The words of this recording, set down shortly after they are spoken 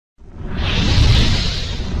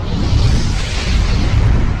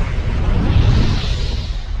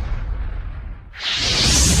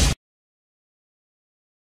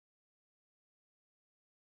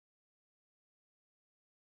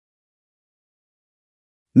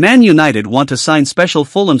Man United want to sign special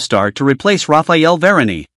Fulham star to replace Raphael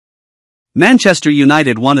Varane. Manchester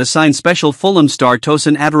United want to sign special Fulham star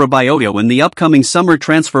Tosin Adarabioyo in the upcoming summer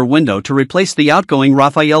transfer window to replace the outgoing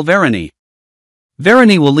Raphael Varane.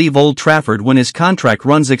 Varane will leave Old Trafford when his contract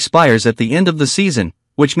expires at the end of the season,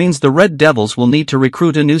 which means the Red Devils will need to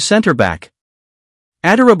recruit a new centre-back.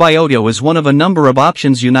 Adarabioyo is one of a number of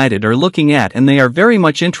options United are looking at, and they are very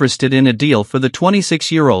much interested in a deal for the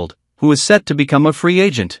 26-year-old, who is set to become a free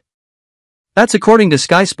agent. That's according to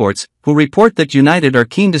Sky Sports, who report that United are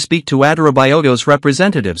keen to speak to Adarabioyo's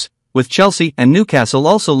representatives, with Chelsea and Newcastle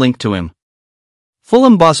also linked to him.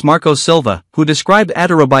 Fulham boss Marco Silva, who described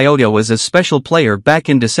Adarabioyo as a special player back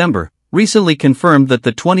in December, recently confirmed that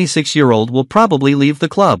the 26-year-old will probably leave the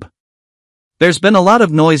club. There's been a lot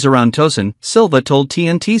of noise around Tosin, Silva told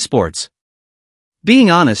TNT Sports. Being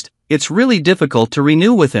honest, it's really difficult to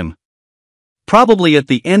renew with him. Probably at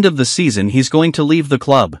the end of the season he's going to leave the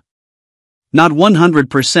club. Not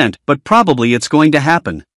 100%, but probably it's going to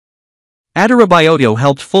happen. Adarabioyo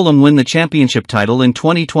helped Fulham win the championship title in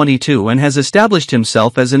 2022 and has established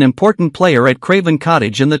himself as an important player at Craven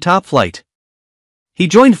Cottage in the top flight. He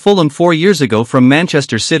joined Fulham 4 years ago from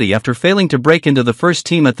Manchester City after failing to break into the first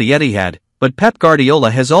team at the Etihad, but Pep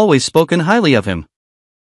Guardiola has always spoken highly of him.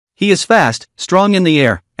 He is fast, strong in the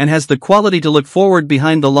air, and has the quality to look forward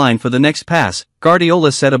behind the line for the next pass,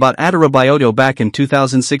 Guardiola said about Adarabioyo back in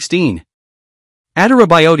 2016.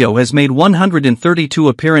 Adarabioyo has made 132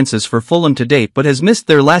 appearances for Fulham to date but has missed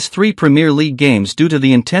their last 3 Premier League games due to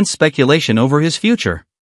the intense speculation over his future.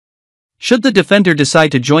 Should the defender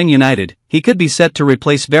decide to join United, he could be set to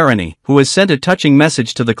replace Varane, who has sent a touching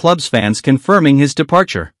message to the club's fans confirming his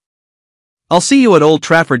departure. "I'll see you at Old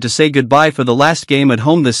Trafford to say goodbye for the last game at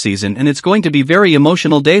home this season, and it's going to be a very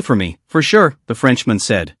emotional day for me, for sure," the Frenchman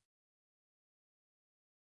said.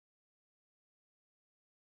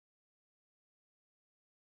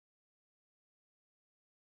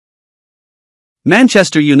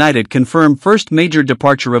 Manchester United confirm first major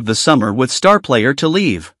departure of the summer with star player to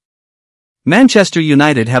leave. Manchester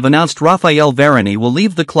United have announced Raphael Varane will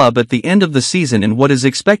leave the club at the end of the season in what is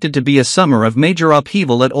expected to be a summer of major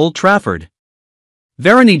upheaval at Old Trafford.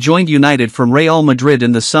 Varane joined United from Real Madrid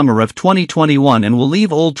in the summer of 2021 and will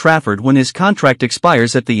leave Old Trafford when his contract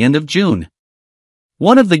expires at the end of June.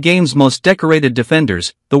 One of the game's most decorated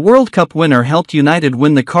defenders, the World Cup winner helped United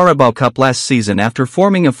win the Carabao Cup last season after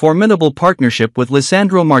forming a formidable partnership with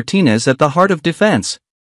Lisandro Martinez at the heart of defense.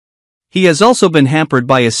 He has also been hampered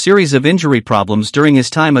by a series of injury problems during his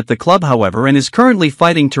time at the club, however, and is currently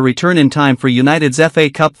fighting to return in time for United's FA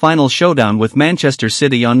Cup final showdown with Manchester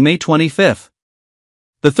City on May 25.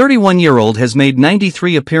 The 31-year-old has made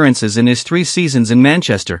 93 appearances in his 3 seasons in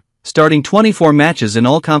Manchester, starting 24 matches in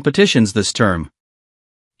all competitions this term.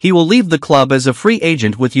 He will leave the club as a free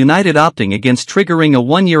agent, with United opting against triggering a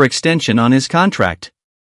 1-year extension on his contract.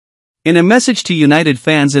 In a message to United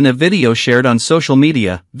fans in a video shared on social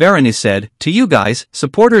media, Varane said, "To you guys,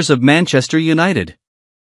 supporters of Manchester United.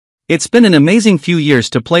 It's been an amazing few years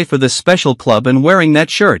to play for this special club and wearing that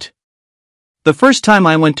shirt. The first time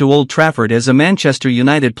I went to Old Trafford as a Manchester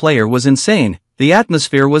United player was insane, the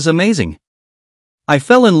atmosphere was amazing. I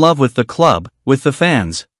fell in love with the club, with the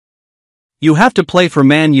fans. You have to play for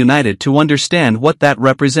Man United to understand what that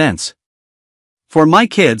represents. For my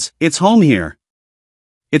kids, it's home here.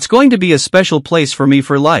 It's going to be a special place for me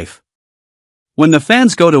for life. When the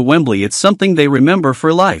fans go to Wembley, it's something they remember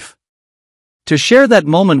for life. To share that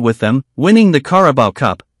moment with them, winning the Carabao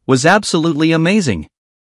Cup, was absolutely amazing.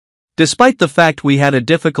 Despite the fact we had a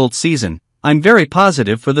difficult season, I'm very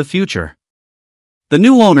positive for the future. The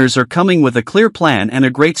new owners are coming with a clear plan and a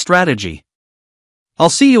great strategy. I'll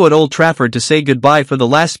see you at Old Trafford to say goodbye for the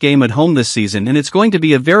last game at home this season, and it's going to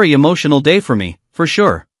be a very emotional day for me, for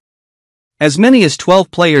sure." As many as 12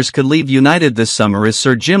 players could leave United this summer as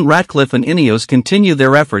Sir Jim Ratcliffe and Ineos continue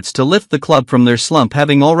their efforts to lift the club from their slump,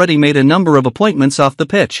 having already made a number of appointments off the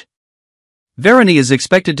pitch. Varane is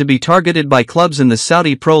expected to be targeted by clubs in the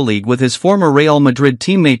Saudi Pro League, with his former Real Madrid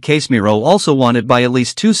teammate Casemiro also wanted by at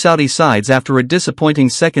least 2 Saudi sides after a disappointing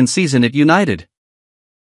second season at United.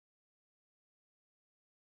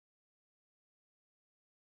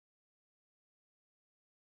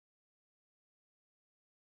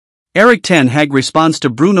 Erik ten Hag responds to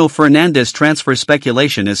Bruno Fernandes transfer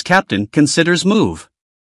speculation as captain considers move.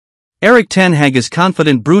 Erik ten Hag is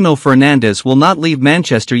confident Bruno Fernandes will not leave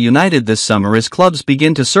Manchester United this summer as clubs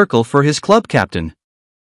begin to circle for his club captain.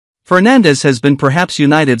 Fernandes has been perhaps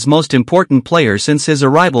United's most important player since his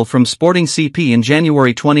arrival from Sporting CP in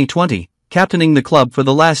January 2020, captaining the club for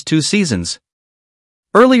the last 2 seasons.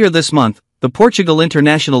 Earlier this month, the Portugal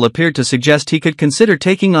international appeared to suggest he could consider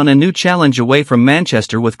taking on a new challenge away from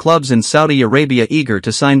Manchester, with clubs in Saudi Arabia eager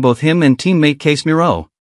to sign both him and teammate Casemiro.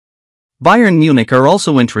 Bayern Munich are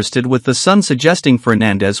also interested, with the Sun suggesting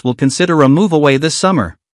Fernandes will consider a move away this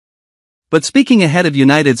summer. But speaking ahead of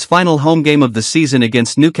United's final home game of the season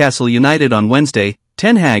against Newcastle United on Wednesday,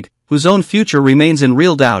 Ten Hag, whose own future remains in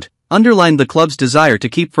real doubt, underlined the club's desire to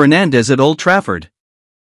keep Fernandes at Old Trafford.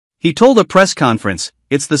 He told a press conference,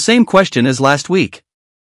 "It's the same question as last week.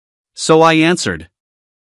 So I answered.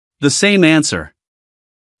 The same answer.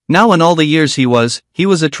 Now, in all the years he was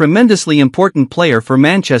a tremendously important player for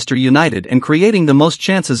Manchester United and creating the most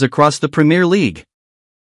chances across the Premier League.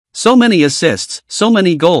 So many assists, so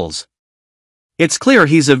many goals. It's clear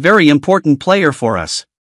he's a very important player for us."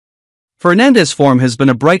 Fernandes' form has been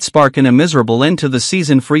a bright spark in a miserable end to the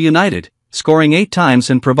season for United, scoring 8 times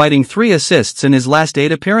and providing 3 assists in his last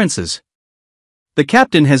 8 appearances. The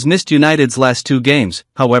captain has missed United's last 2 games,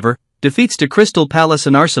 however, defeats to Crystal Palace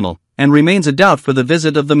and Arsenal, and remains a doubt for the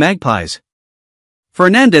visit of the Magpies.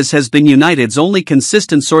 Fernandes has been United's only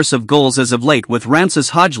consistent source of goals as of late, with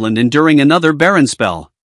Ramses Højlund enduring another barren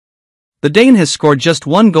spell. The Dane has scored just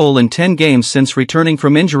 1 goal in 10 games since returning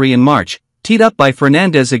from injury in March, teed up by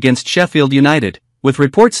Fernandes against Sheffield United, with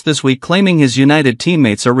reports this week claiming his United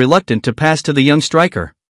teammates are reluctant to pass to the young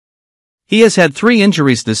striker. He has had 3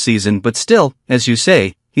 injuries this season, but still, as you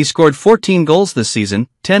say, he scored 14 goals this season,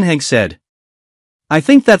 Ten Hag said. "I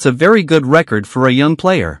think that's a very good record for a young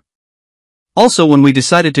player. Also, when we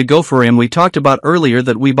decided to go for him, we talked about earlier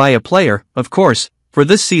that we buy a player, of course, for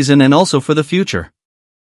this season and also for the future.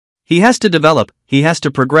 He has to develop, he has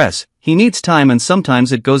to progress, he needs time, and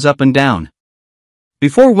sometimes it goes up and down.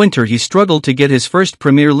 Before winter he struggled to get his first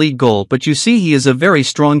Premier League goal, but you see he is a very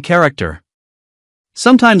strong character.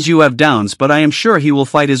 Sometimes you have downs, but I am sure he will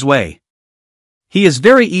fight his way. He is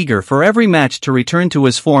very eager for every match to return to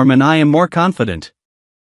his form, and I am more confident.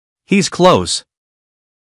 He's close."